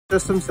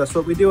systems. That's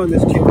what we do on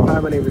this channel. Hi,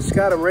 my name is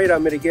Scott. I'm a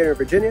radon mitigator in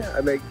Virginia.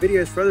 I make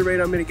videos for other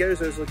radon mitigators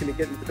that are looking to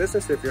get into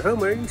business. So if you're a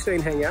homeowner, you can stay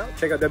and hang out.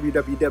 Check out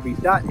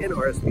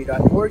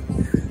www.nrsb.org.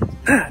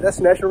 That's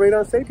the National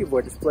Radon Safety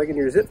Board. Just plug in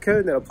your zip code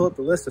and that'll pull up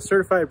the list of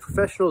certified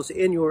professionals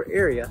in your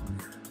area.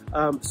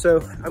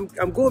 So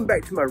I'm going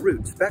back to my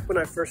roots. Back when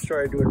I first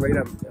started doing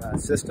radon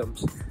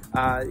systems,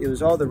 it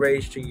was all the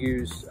rage to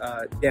use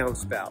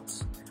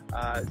downspouts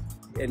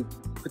and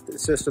put the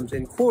systems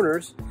in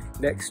corners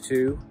next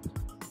to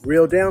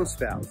real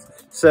downspouts.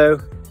 So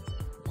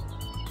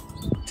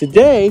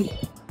today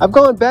I've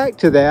gone back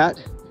to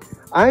that.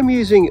 I'm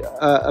using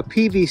a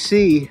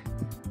PVC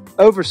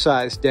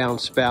oversized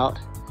downspout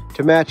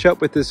to match up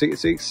with this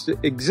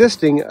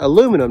existing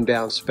aluminum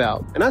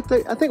downspout, and I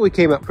think we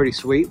came out pretty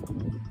sweet.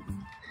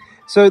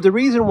 So the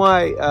reason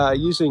why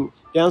using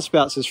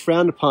downspouts is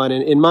frowned upon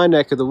in my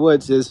neck of the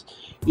woods is,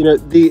 you know,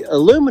 the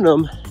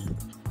aluminum,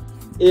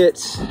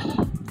 it's,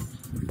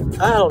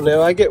 I don't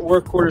know, I get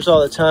work orders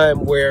all the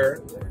time where,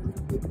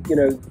 you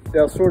know,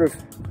 they'll sort of,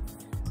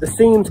 the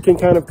seams can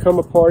kind of come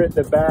apart at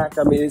the back.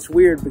 I mean, it's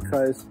weird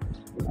because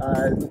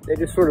they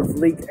just sort of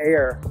leak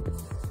air.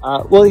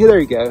 Well, there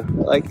you go.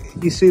 Like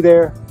you see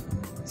there,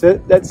 so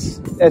it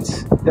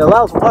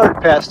allows water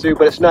to pass through,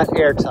 but it's not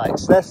airtight.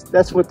 So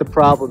that's what the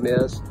problem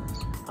is.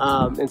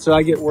 And so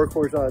I get work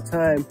orders all the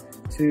time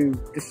to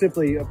just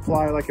simply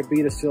apply like a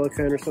bead of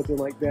silicone or something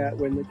like that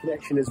when the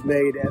connection is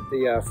made at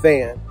the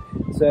fan.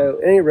 So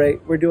at any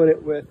rate, we're doing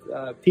it with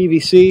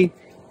PVC.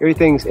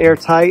 Everything's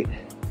airtight,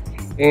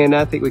 and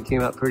I think we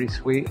came out pretty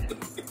sweet.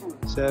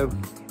 So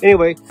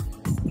anyway,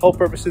 whole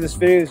purpose of this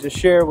video is to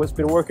share what's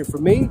been working for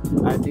me.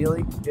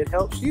 Ideally, it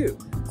helps you.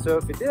 So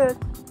if it did,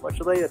 why don't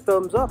you lay a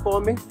thumbs up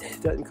on me?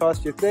 It doesn't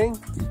cost you a thing.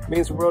 It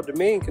means the world to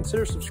me, and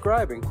consider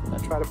subscribing. I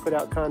try to put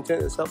out content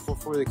that's helpful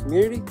for the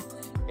community.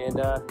 And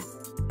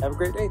have a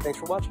great day. Thanks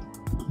for watching.